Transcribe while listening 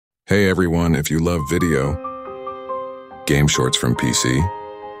Hey everyone, if you love video, game shorts from PC,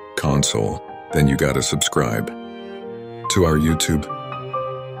 console, then you gotta subscribe to our YouTube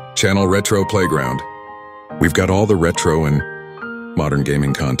channel Retro Playground. We've got all the retro and modern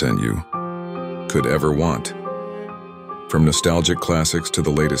gaming content you could ever want. From nostalgic classics to the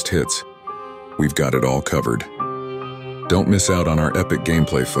latest hits, we've got it all covered. Don't miss out on our epic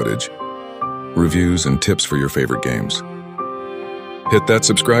gameplay footage, reviews, and tips for your favorite games. Hit that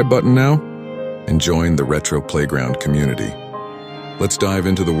subscribe button now and join the Retro Playground community. Let's dive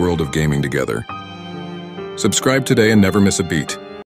into the world of gaming together. Subscribe today and never miss a beat.